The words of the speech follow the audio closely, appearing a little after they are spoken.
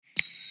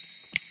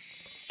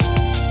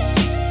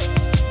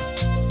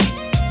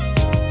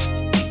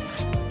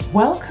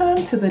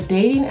Welcome to the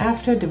Dating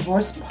After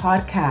Divorce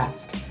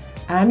podcast.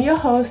 I'm your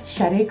host,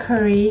 Sade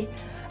Curry,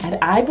 and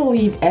I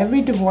believe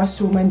every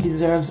divorced woman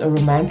deserves a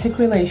romantic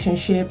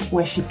relationship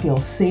where she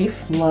feels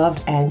safe,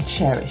 loved, and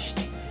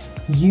cherished.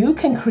 You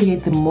can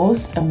create the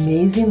most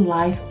amazing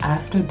life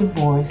after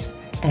divorce,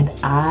 and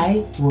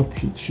I will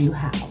teach you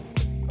how.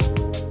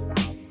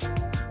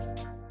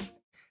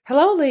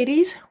 Hello,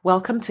 ladies.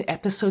 Welcome to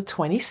episode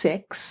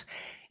 26.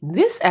 In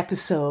this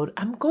episode,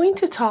 I'm going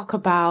to talk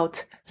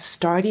about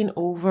starting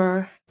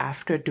over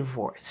after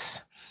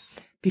divorce.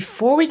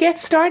 Before we get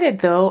started,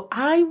 though,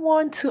 I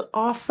want to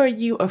offer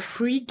you a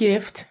free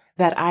gift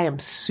that I am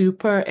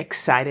super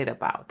excited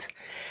about.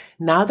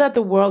 Now that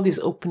the world is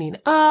opening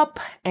up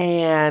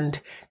and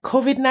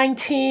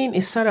COVID-19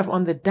 is sort of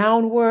on the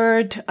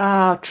downward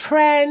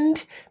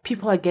trend,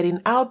 people are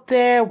getting out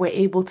there, we're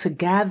able to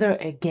gather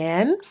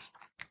again.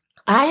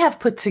 I have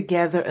put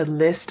together a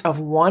list of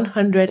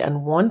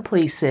 101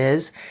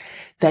 places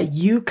that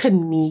you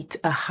can meet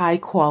a high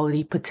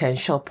quality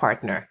potential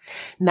partner.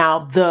 Now,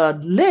 the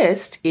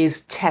list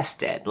is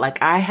tested.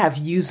 Like, I have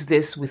used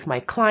this with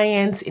my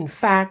clients. In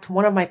fact,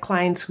 one of my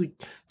clients who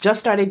just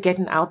started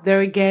getting out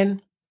there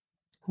again,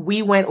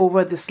 we went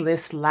over this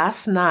list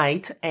last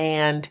night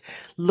and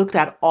looked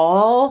at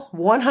all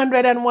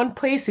 101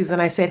 places.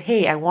 And I said,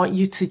 hey, I want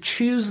you to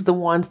choose the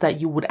ones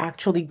that you would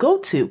actually go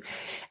to.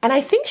 And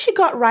I think she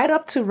got right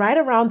up to right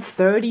around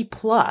 30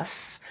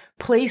 plus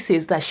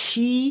places that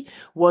she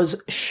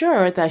was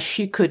sure that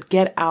she could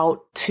get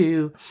out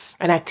to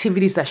and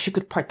activities that she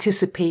could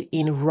participate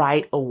in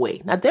right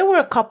away. Now, there were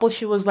a couple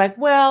she was like,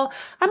 well,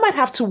 I might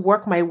have to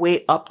work my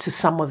way up to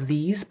some of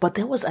these, but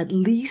there was at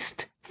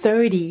least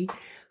 30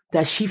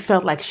 that she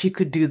felt like she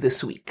could do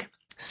this week.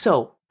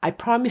 So I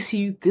promise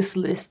you, this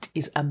list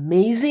is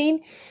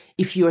amazing.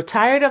 If you're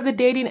tired of the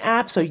dating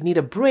apps or you need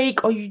a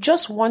break or you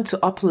just want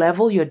to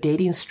up-level your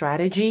dating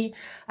strategy,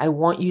 I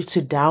want you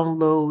to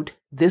download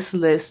this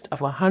list of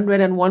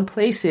 101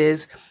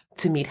 places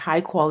to meet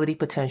high-quality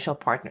potential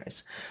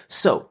partners.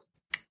 So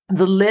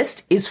the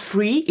list is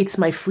free. It's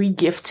my free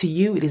gift to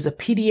you. It is a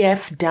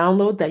PDF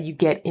download that you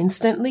get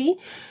instantly.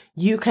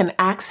 You can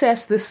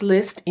access this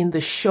list in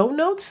the show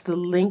notes. The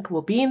link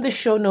will be in the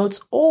show notes,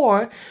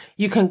 or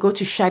you can go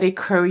to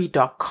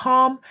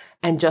shadecurry.com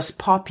and just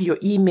pop your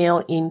email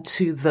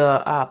into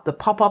the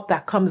pop-up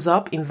that comes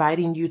up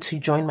inviting you to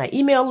join my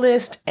email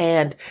list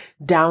and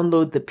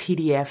download the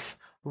PDF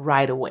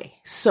right away.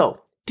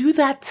 So do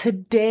that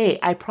today.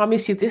 I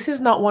promise you, this is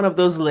not one of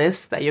those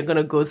lists that you're going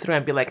to go through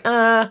and be like,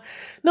 no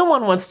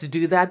one wants to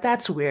do that.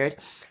 That's weird.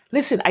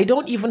 Listen, I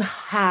don't even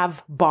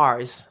have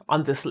bars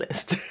on this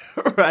list,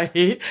 right?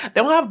 I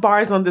don't have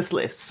bars on this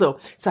list. So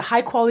it's a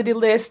high quality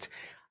list.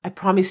 I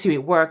promise you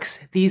it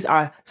works. These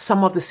are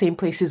some of the same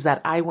places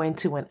that I went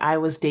to when I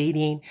was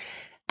dating.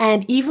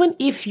 And even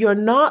if you're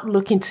not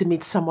looking to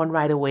meet someone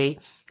right away,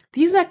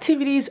 these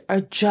activities are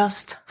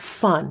just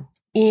fun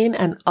in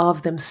and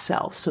of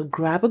themselves. So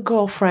grab a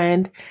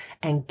girlfriend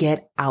and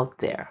get out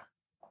there.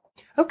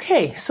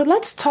 Okay, so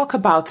let's talk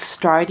about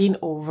starting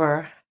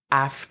over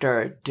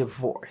after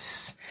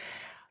divorce.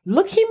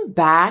 Looking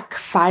back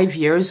 5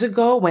 years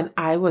ago when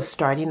I was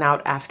starting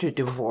out after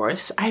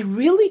divorce, I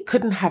really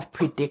couldn't have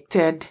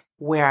predicted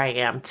where I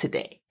am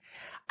today.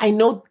 I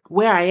know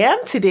where I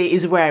am today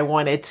is where I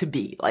wanted to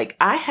be. Like,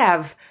 I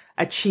have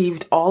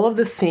achieved all of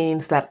the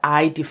things that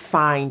I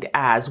defined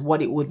as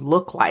what it would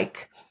look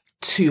like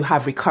to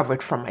have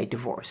recovered from my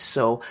divorce.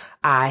 So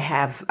I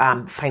have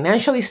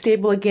financially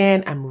stable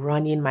again. I'm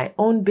running my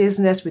own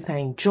business, which I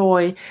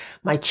enjoy.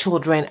 My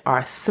children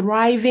are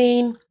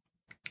thriving.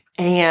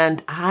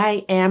 And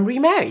I am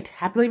remarried,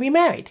 happily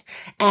remarried.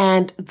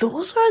 And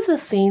those are the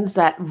things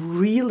that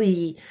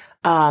really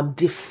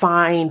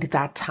defined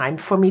that time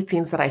for me,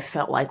 things that I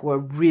felt like were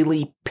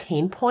really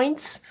pain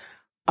points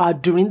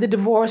during the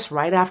divorce,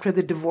 right after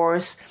the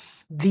divorce.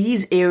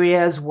 These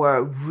areas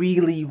were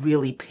really,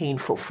 really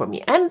painful for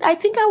me. And I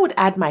think I would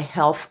add my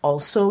health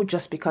also,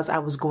 just because I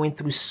was going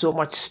through so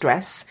much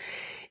stress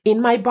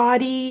in my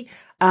body.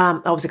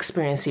 I was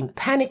experiencing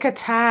panic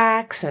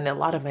attacks and a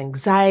lot of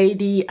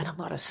anxiety and a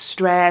lot of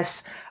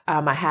stress.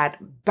 I had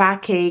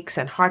backaches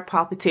and heart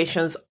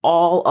palpitations,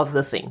 all of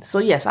the things. So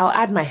yes, I'll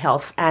add my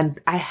health, and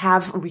I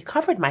have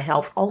recovered my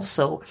health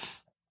also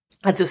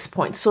at this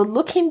point. So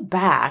looking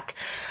back,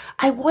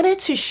 I wanted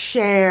to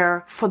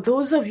share, for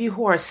those of you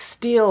who are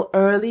still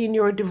early in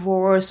your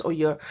divorce, or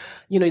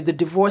the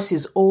divorce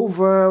is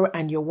over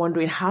and you're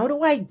wondering, how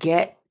do I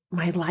get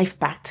my life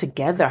back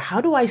together?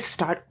 How do I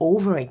start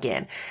over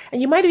again?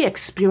 And you might be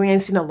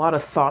experiencing a lot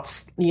of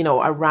thoughts,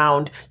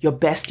 around your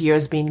best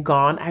years being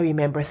gone. I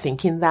remember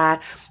thinking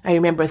that. I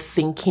remember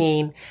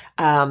thinking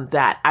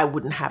that I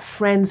wouldn't have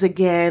friends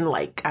again,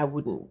 like I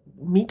wouldn't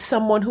meet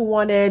someone who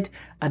wanted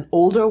an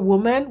older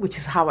woman, which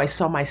is how I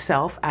saw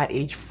myself at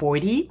age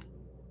 40.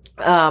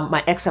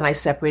 My ex and I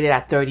separated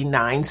at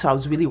 39. So I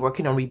was really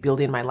working on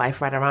rebuilding my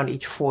life right around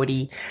age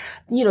 40,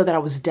 that I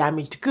was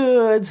damaged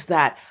goods,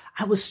 that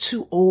I was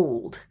too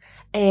old.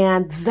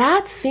 And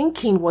that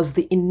thinking was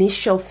the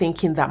initial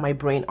thinking that my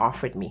brain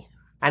offered me.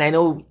 And I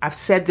know I've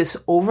said this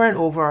over and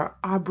over,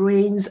 our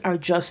brains are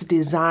just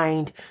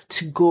designed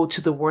to go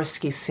to the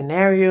worst case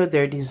scenario.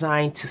 They're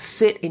designed to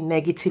sit in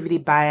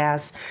negativity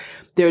bias.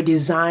 They're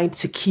designed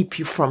to keep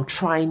you from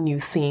trying new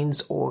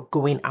things or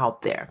going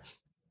out there.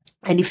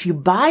 And if you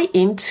buy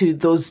into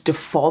those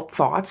default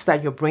thoughts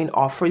that your brain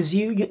offers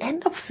you, you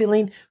end up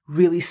feeling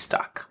really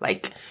stuck.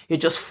 Like you're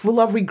just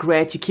full of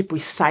regret. You keep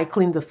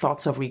recycling the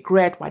thoughts of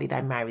regret. Why did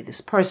I marry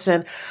this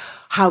person?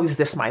 How is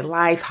this my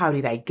life? How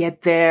did I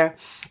get there?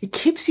 It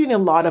keeps you in a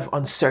lot of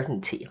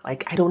uncertainty.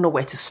 Like, I don't know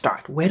where to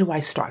start. Where do I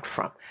start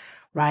from?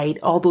 Right?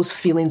 All those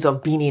feelings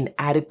of being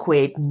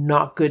inadequate,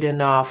 not good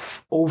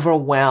enough,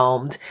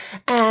 overwhelmed.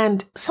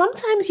 And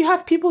sometimes you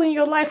have people in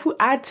your life who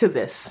add to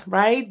this,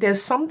 right?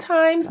 There's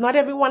sometimes, not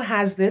everyone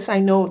has this. I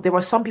know there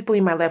were some people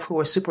in my life who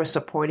were super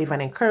supportive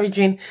and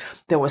encouraging.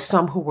 There were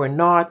some who were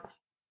not.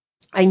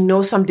 I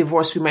know some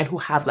divorced women who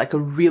have like a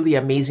really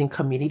amazing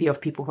community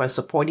of people who are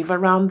supportive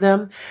around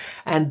them,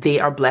 and they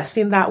are blessed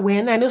in that way.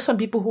 And I know some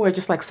people who are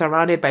just like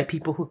surrounded by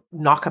people who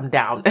knock them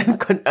down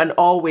and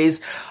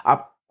always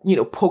are,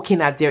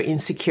 poking at their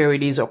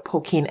insecurities or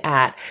poking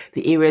at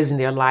the areas in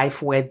their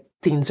life where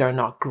things are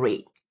not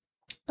great.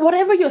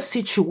 Whatever your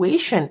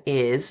situation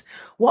is,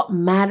 what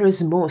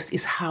matters most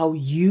is how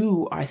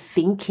you are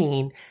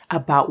thinking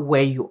about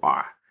where you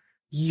are.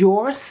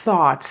 Your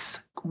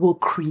thoughts will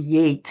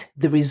create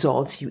the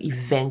results you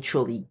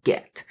eventually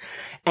get.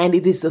 And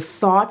it is the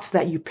thoughts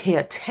that you pay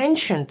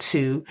attention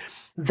to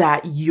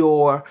that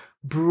your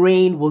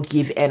brain will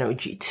give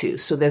energy to.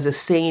 So there's a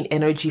saying,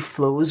 energy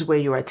flows where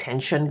your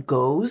attention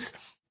goes.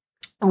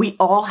 We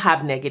all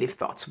have negative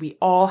thoughts. We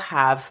all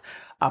have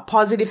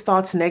positive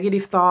thoughts,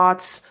 negative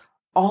thoughts.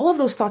 All of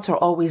those thoughts are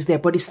always there,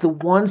 but it's the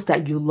ones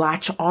that you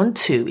latch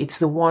onto. It's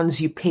the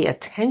ones you pay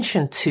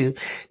attention to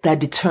that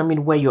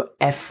determine where your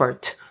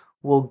effort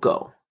will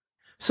go.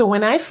 So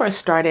when I first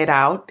started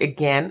out,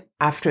 again,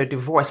 after a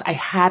divorce, I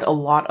had a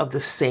lot of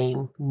the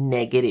same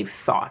negative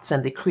thoughts,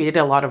 and they created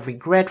a lot of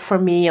regret for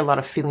me, a lot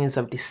of feelings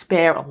of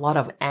despair, a lot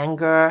of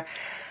anger.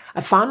 I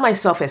found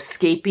myself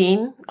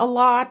escaping a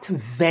lot,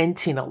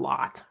 venting a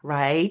lot,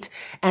 right?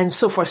 And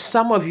so for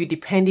some of you,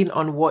 depending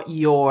on what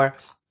your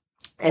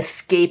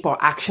escape or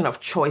action of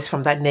choice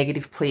from that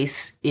negative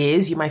place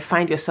is, you might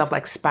find yourself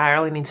like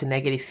spiraling into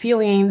negative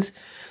feelings,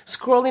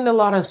 scrolling a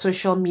lot on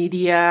social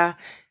media,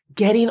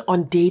 getting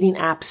on dating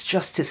apps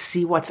just to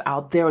see what's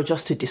out there or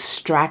just to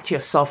distract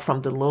yourself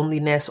from the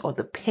loneliness or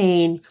the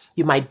pain.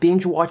 You might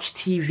binge watch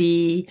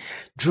TV,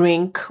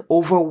 drink,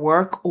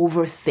 overwork,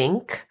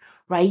 overthink,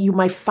 right? You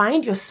might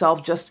find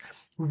yourself just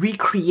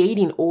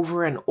recreating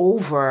over and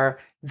over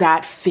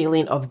that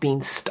feeling of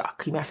being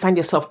stuck. You might find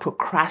yourself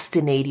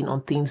procrastinating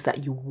on things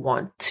that you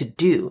want to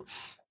do.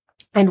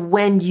 And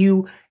when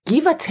you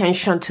give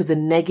attention to the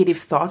negative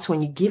thoughts, when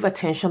you give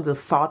attention to the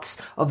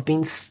thoughts of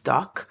being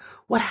stuck,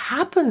 what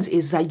happens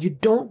is that you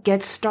don't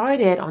get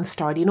started on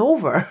starting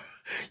over.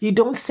 You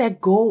don't set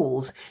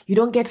goals. You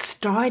don't get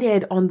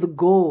started on the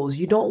goals.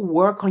 You don't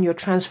work on your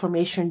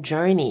transformation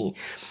journey.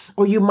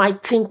 Or you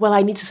might think, well,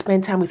 I need to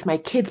spend time with my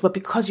kids, but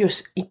because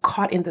you're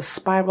caught in the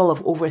spiral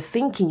of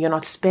overthinking, you're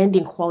not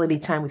spending quality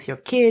time with your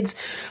kids.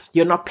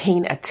 You're not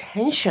paying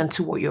attention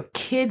to what your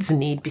kids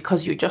need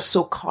because you're just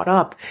so caught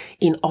up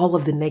in all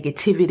of the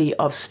negativity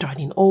of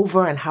starting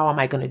over and how am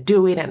I going to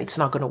do it? And it's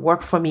not going to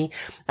work for me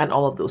and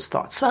all of those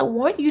thoughts. So I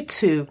want you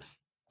to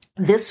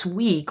this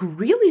week,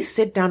 really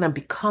sit down and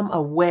become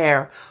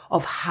aware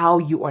of how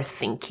you are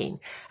thinking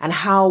and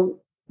how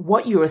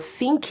what you're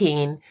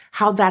thinking,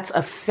 how that's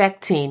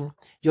affecting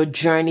your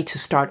journey to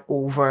start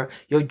over,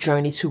 your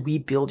journey to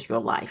rebuild your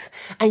life.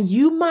 And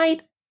you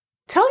might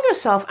tell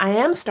yourself, I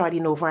am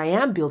starting over, I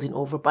am building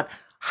over, but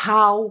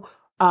how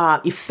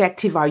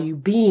effective are you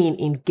being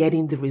in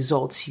getting the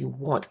results you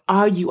want?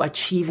 Are you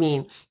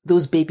achieving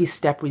those baby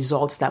step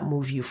results that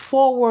move you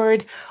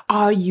forward?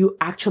 Are you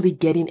actually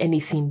getting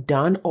anything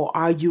done, or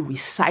are you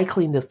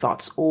recycling the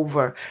thoughts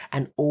over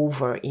and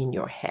over in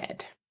your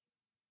head?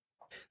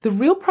 The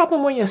real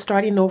problem when you're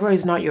starting over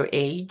is not your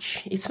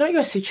age. It's not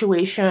your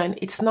situation.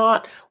 It's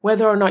not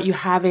whether or not you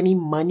have any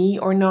money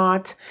or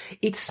not.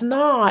 It's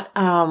not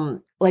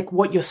like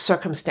what your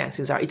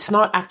circumstances are. It's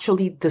not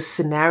actually the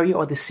scenario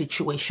or the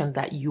situation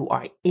that you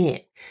are in.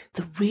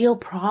 The real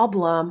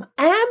problem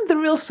and the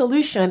real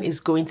solution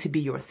is going to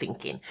be your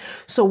thinking.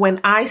 So when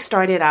I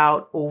started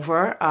out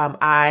over,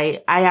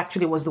 I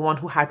actually was the one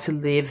who had to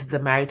leave the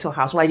marital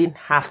house. Well, I didn't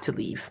have to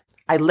leave.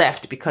 I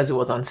left because it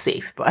was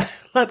unsafe, but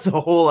that's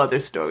a whole other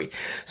story.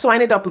 So I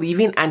ended up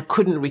leaving and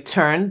couldn't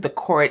return. The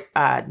court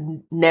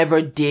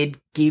never did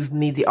give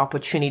me the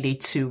opportunity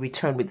to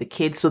return with the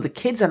kids. So the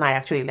kids and I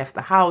actually left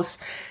the house,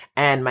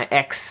 and my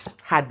ex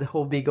had the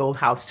whole big old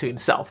house to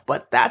himself.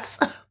 But that's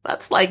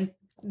like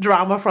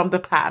drama from the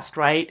past,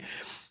 right?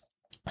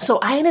 So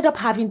I ended up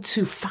having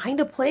to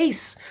find a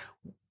place.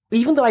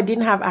 Even though I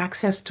didn't have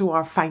access to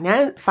our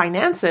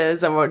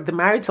finances or the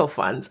marital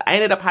funds, I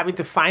ended up having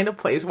to find a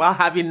place while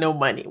having no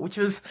money, which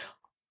was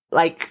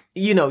like,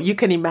 you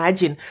can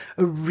imagine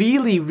a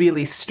really,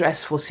 really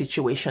stressful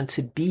situation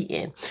to be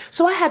in.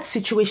 So I had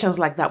situations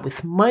like that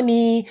with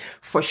money.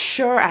 For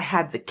sure, I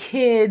had the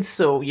kids.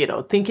 So,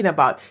 thinking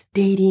about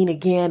dating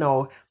again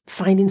or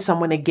finding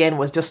someone again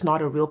was just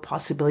not a real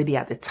possibility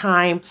at the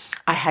time.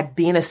 I had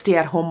been a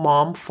stay-at-home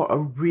mom for a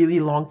really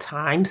long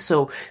time.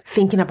 So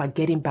thinking about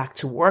getting back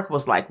to work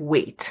was like,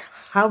 wait,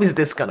 how is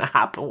this going to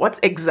happen? What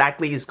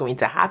exactly is going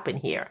to happen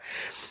here?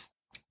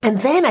 And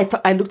then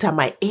I looked at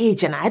my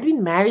age, and I'd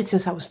been married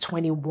since I was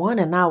 21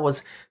 and now I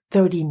was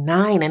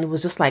 39. And it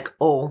was just like,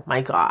 oh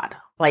my God,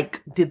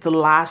 like did the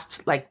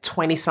last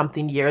 20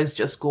 something years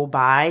just go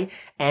by?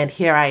 And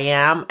here I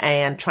am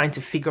and trying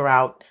to figure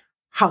out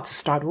how to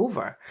start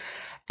over.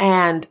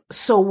 And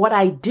so what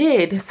I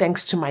did,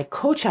 thanks to my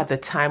coach at the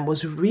time,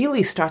 was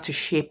really start to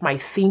shape my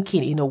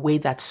thinking in a way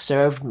that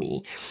served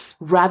me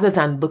rather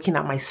than looking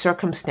at my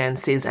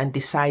circumstances and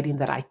deciding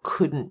that I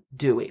couldn't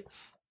do it.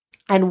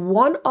 And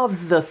one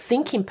of the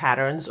thinking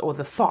patterns or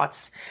the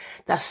thoughts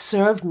that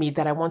served me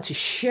that I want to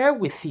share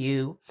with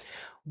you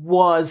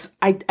was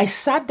I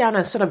sat down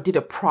and sort of did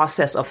a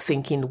process of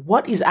thinking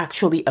what is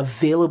actually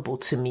available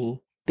to me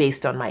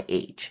based on my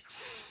age.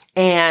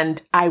 And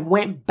I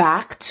went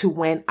back to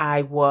when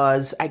I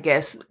was, I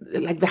guess,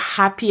 like the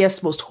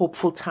happiest, most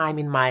hopeful time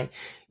in my,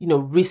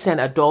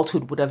 recent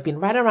adulthood would have been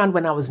right around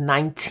when I was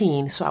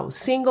 19. So I was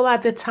single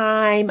at the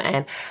time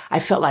and I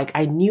felt like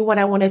I knew what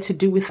I wanted to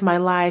do with my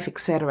life, et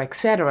cetera, et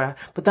cetera.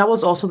 But that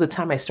was also the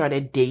time I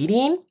started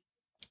dating.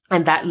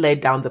 And that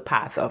led down the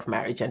path of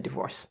marriage and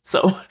divorce.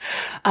 So,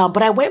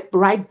 but I went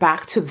right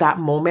back to that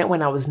moment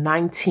when I was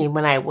 19,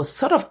 when I was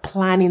sort of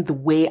planning the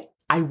way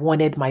I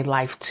wanted my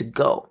life to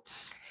go.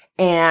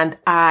 And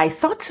I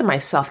thought to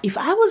myself, if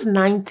I was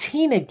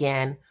 19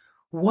 again,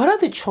 what are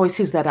the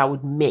choices that I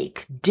would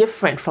make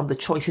different from the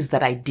choices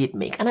that I did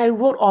make? And I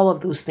wrote all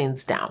of those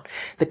things down.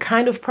 The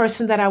kind of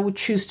person that I would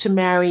choose to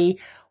marry,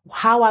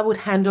 how I would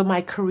handle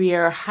my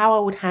career, how I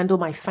would handle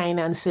my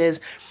finances.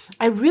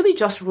 I really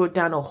just wrote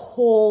down a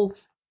whole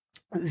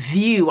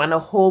view and a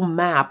whole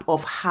map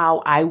of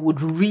how I would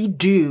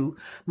redo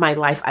my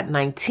life at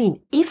 19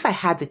 if I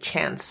had the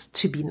chance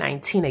to be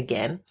 19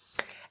 again.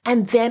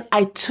 And then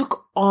I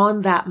took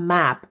on that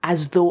map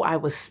as though I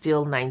was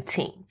still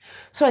 19.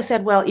 So I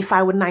said, well, if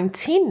I were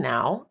 19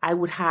 now, I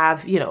would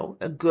have,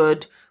 a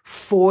good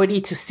 40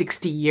 to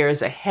 60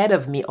 years ahead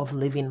of me of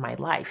living my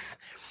life.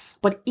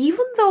 But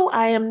even though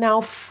I am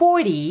now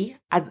 40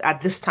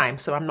 at this time,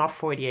 so I'm not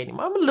 40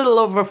 anymore, I'm a little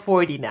over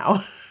 40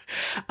 now.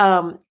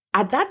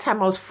 At that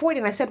time I was 40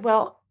 and I said,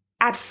 well,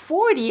 at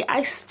 40,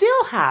 I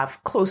still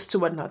have close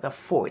to another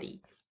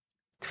 40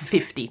 to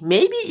 50,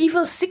 maybe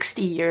even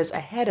 60 years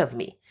ahead of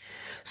me.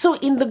 So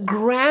in the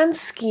grand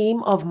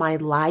scheme of my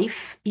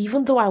life,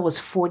 even though I was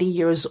 40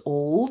 years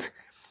old,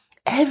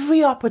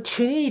 every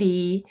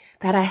opportunity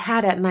that I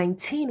had at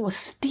 19 was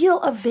still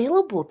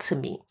available to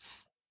me.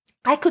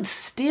 I could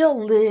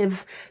still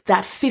live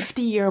that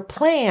 50-year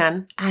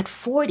plan at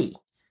 40.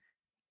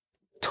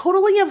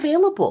 Totally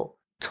available,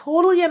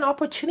 totally an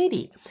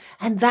opportunity.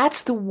 And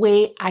that's the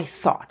way I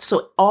thought.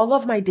 So all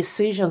of my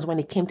decisions when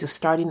it came to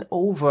starting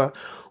over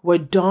were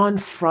done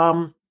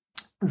from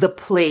the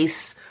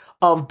place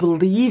of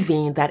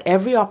believing that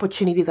every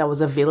opportunity that was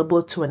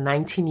available to a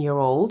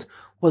 19-year-old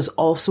was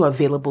also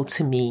available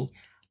to me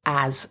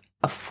as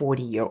a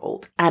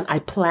 40-year-old. And I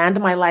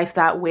planned my life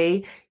that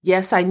way.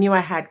 Yes, I knew I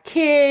had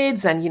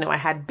kids and, I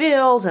had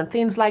bills and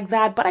things like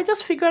that, but I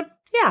just figured,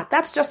 yeah,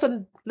 that's just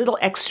a little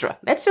extra.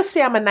 Let's just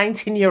say I'm a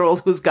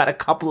 19-year-old who's got a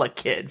couple of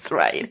kids,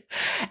 right?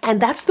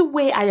 And that's the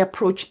way I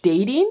approached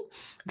dating.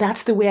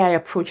 That's the way I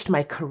approached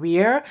my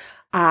career.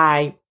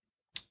 I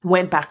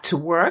went back to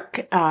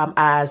work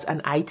as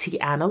an IT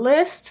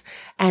analyst.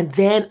 And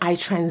then I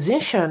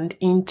transitioned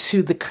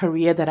into the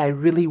career that I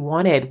really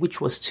wanted, which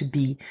was to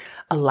be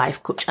a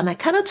life coach. And I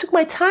kind of took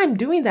my time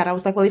doing that. I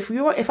was like, well,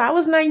 if I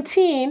was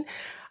 19,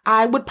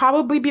 I would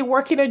probably be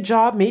working a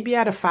job, maybe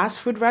at a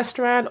fast food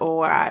restaurant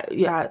or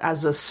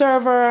as a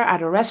server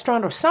at a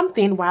restaurant or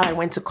something while I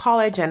went to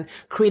college and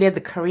created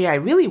the career I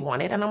really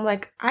wanted. And I'm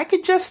like, I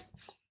could just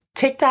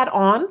take that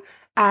on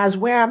as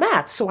where I'm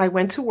at. So I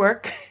went to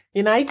work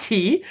in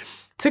IT,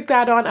 took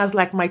that on as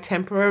like my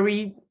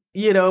temporary,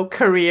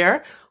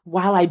 career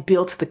while I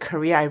built the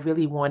career I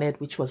really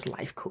wanted, which was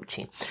life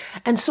coaching.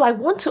 And so I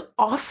want to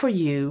offer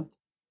you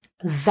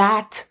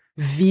that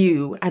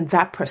view and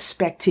that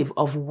perspective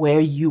of where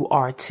you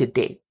are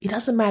today. It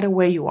doesn't matter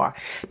where you are.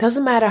 It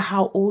doesn't matter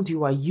how old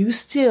you are. You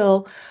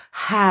still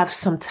have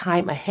some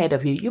time ahead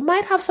of you. You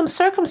might have some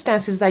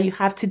circumstances that you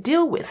have to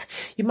deal with.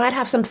 You might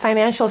have some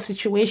financial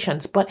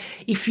situations, but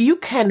if you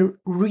can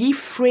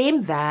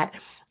reframe that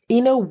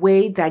in a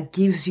way that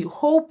gives you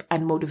hope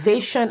and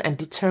motivation and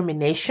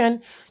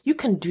determination, you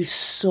can do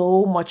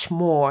so much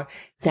more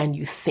than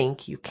you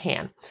think you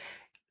can.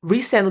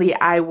 Recently,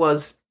 I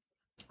was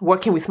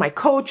working with my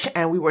coach,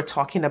 and we were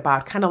talking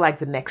about kind of like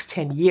the next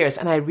 10 years.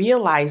 And I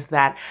realized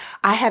that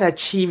I had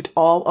achieved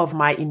all of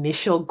my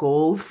initial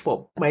goals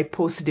for my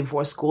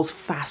post-divorce goals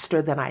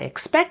faster than I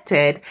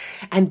expected.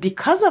 And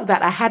because of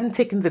that, I hadn't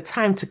taken the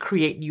time to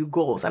create new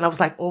goals. And I was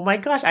like, oh my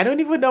gosh, I don't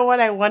even know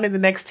what I want in the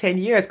next 10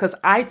 years. Because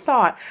I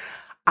thought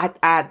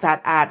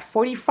at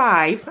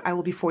 45, I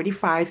will be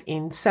 45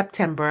 in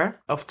September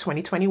of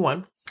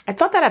 2021. I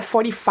thought that at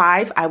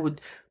 45, I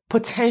would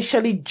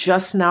potentially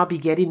just now be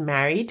getting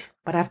married,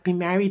 but I've been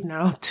married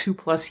now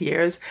 2+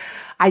 years.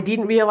 I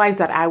didn't realize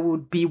that I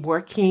would be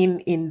working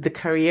in the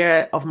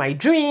career of my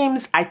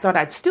dreams. I thought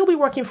I'd still be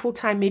working full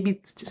time,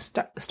 maybe just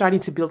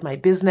starting to build my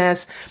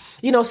business.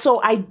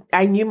 So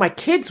I knew my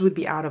kids would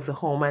be out of the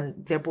home,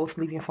 and they're both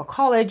leaving for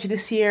college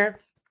this year.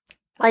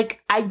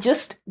 Like, I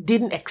just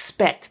didn't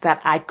expect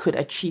that I could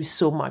achieve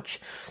so much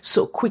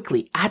so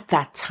quickly at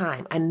that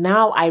time. And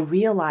now I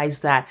realize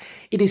that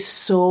it is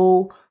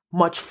so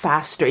much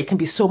faster. It can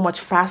be so much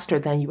faster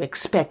than you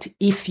expect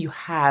if you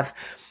have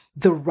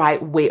the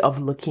right way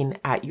of looking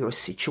at your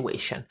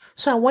situation.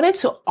 So I wanted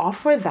to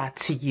offer that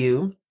to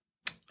you.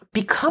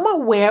 Become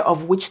aware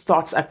of which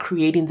thoughts are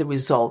creating the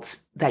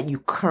results that you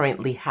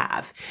currently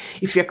have.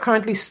 If you're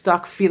currently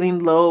stuck, feeling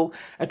low,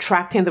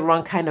 attracting the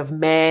wrong kind of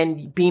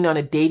man, being on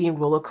a dating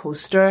roller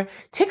coaster,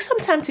 take some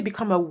time to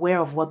become aware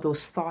of what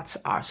those thoughts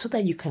are so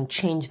that you can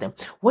change them.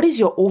 What is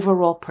your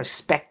overall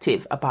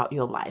perspective about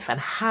your life, and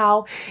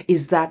how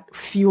is that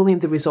fueling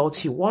the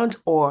results you want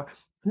or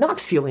not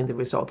fueling the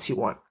results you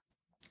want?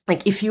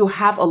 Like, if you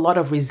have a lot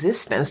of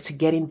resistance to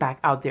getting back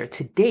out there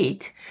to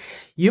date,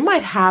 you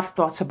might have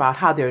thoughts about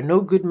how there are no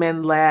good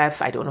men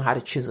left. I don't know how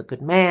to choose a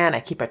good man.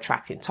 I keep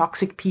attracting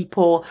toxic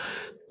people.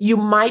 You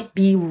might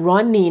be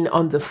running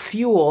on the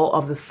fuel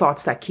of the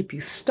thoughts that keep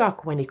you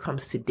stuck when it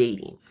comes to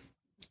dating.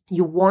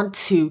 You want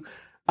to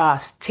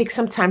take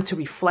some time to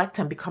reflect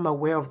and become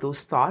aware of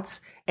those thoughts.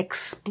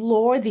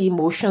 Explore the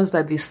emotions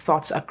that these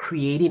thoughts are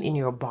creating in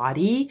your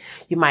body.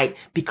 You might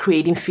be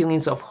creating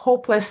feelings of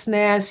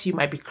hopelessness. You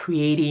might be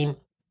creating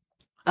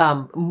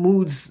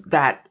moods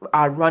that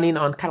are running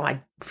on kind of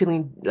like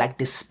feeling like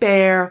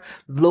despair,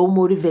 low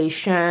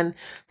motivation.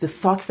 The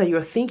thoughts that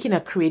you're thinking are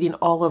creating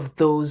all of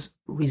those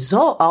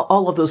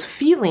all of those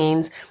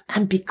feelings.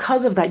 And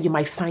because of that, you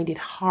might find it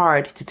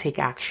hard to take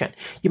action.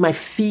 You might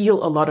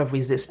feel a lot of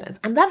resistance,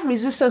 and that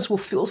resistance will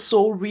feel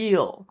so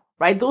real,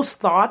 right? Those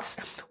thoughts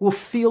will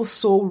feel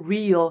so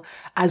real,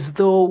 as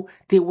though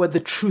they were the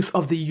truth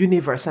of the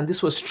universe and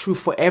this was true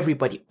for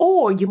everybody.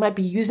 Or you might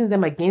be using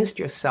them against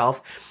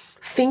yourself,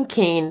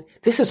 thinking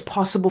this is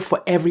possible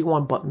for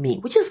everyone but me,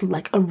 which is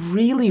like a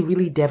really,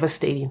 really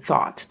devastating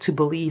thought, to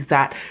believe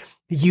that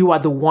you are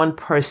the one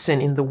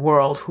person in the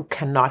world who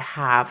cannot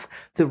have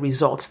the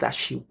results that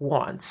she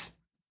wants.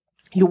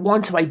 You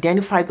want to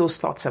identify those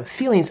thoughts and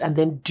feelings and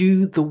then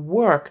do the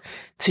work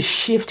to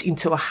shift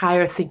into a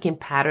higher thinking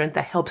pattern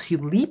that helps you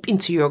leap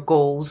into your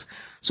goals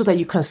so that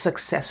you can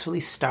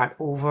successfully start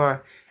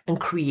over and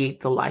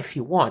create the life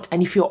you want.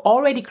 And if you're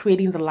already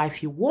creating the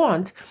life you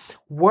want,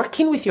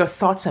 working with your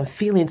thoughts and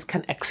feelings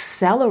can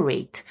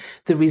accelerate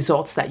the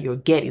results that you're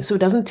getting. So it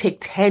doesn't take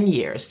 10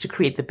 years to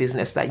create the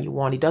business that you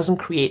want. It doesn't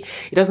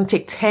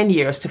take 10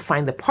 years to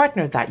find the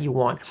partner that you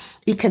want.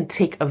 It can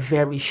take a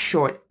very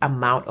short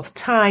amount of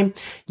time.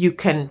 You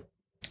can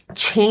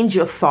change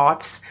your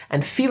thoughts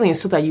and feelings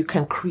so that you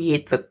can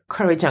create the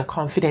courage and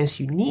confidence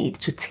you need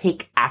to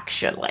take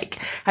action. Like,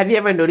 have you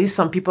ever noticed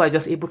some people are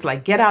just able to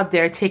get out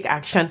there, take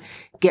action,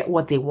 get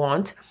what they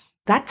want?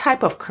 That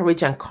type of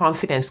courage and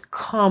confidence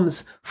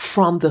comes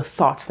from the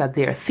thoughts that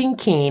they're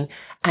thinking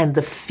and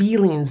the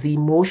feelings, the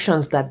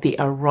emotions that they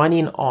are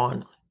running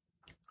on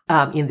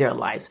in their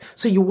lives.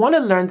 So you want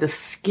to learn the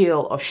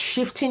skill of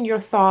shifting your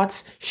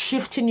thoughts,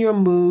 shifting your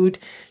mood,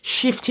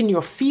 shifting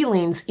your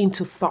feelings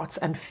into thoughts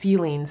and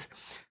feelings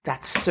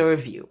that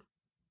serve you.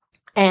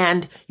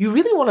 And you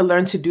really want to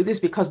learn to do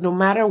this because no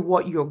matter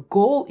what your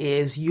goal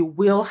is, you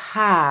will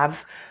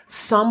have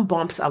some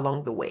bumps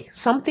along the way.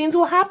 Some things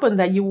will happen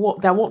that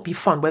won't be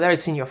fun, whether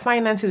it's in your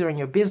finances or in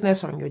your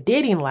business or in your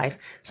dating life.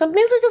 Some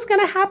things are just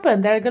going to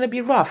happen that are going to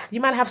be rough. You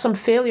might have some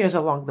failures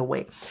along the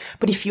way.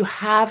 But if you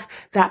have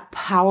that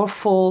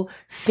powerful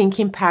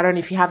thinking pattern,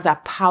 if you have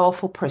that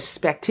powerful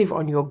perspective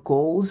on your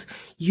goals,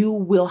 you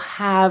will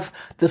have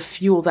the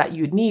fuel that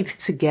you need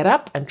to get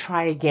up and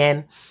try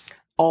again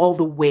all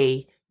the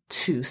way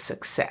to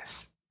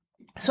success.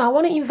 So I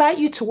want to invite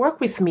you to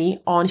work with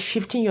me on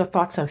shifting your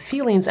thoughts and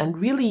feelings and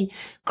really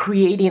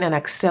creating an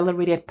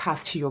accelerated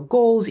path to your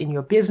goals in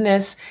your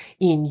business,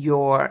 in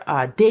your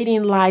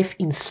dating life,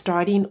 in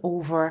starting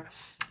over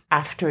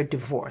after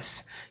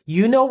divorce.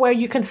 You know where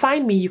you can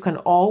find me. You can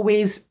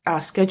always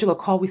schedule a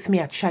call with me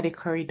at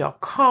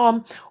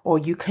shadicurry.com, or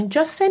you can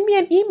just send me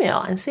an email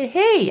and say,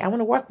 hey, I want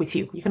to work with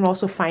you. You can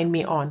also find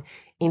me on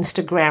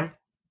Instagram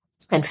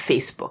and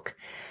Facebook.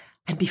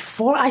 And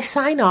before I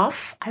sign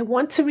off, I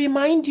want to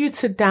remind you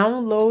to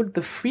download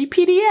the free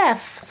PDF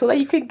so that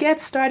you can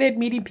get started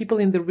meeting people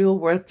in the real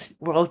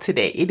world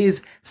today. It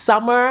is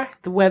summer.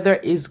 The weather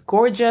is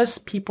gorgeous.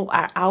 People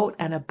are out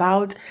and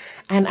about.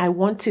 And I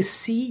want to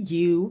see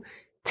you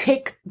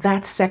take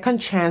that second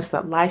chance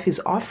that life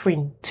is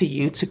offering to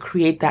you to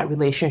create that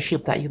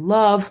relationship that you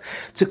love,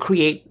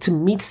 to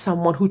meet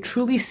someone who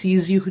truly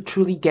sees you, who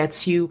truly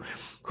gets you,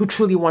 who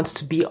truly wants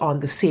to be on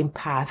the same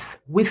path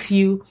with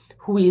you,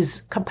 who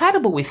is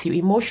compatible with you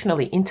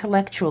emotionally,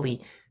 intellectually,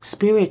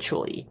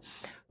 spiritually,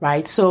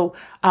 right? So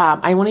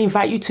I want to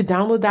invite you to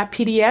download that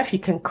PDF. You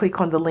can click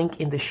on the link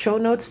in the show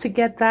notes to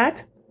get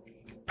that.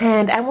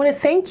 And I want to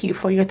thank you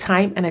for your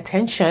time and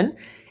attention,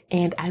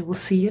 and I will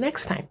see you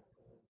next time.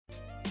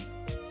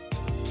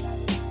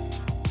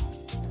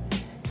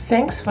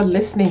 Thanks for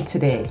listening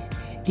today.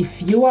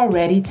 If you are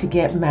ready to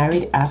get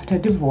married after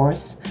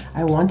divorce,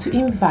 I want to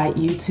invite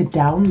you to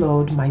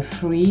download my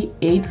free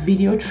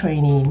 8-video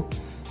training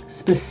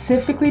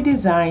specifically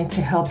designed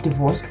to help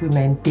divorced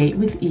women date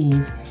with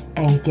ease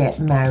and get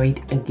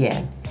married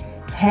again.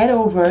 Head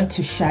over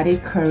to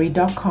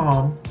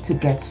SadeCurry.com to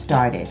get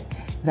started.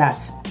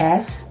 That's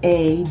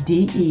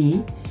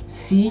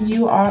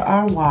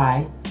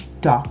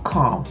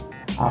SadeCurry.com.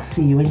 I'll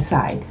see you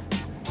inside.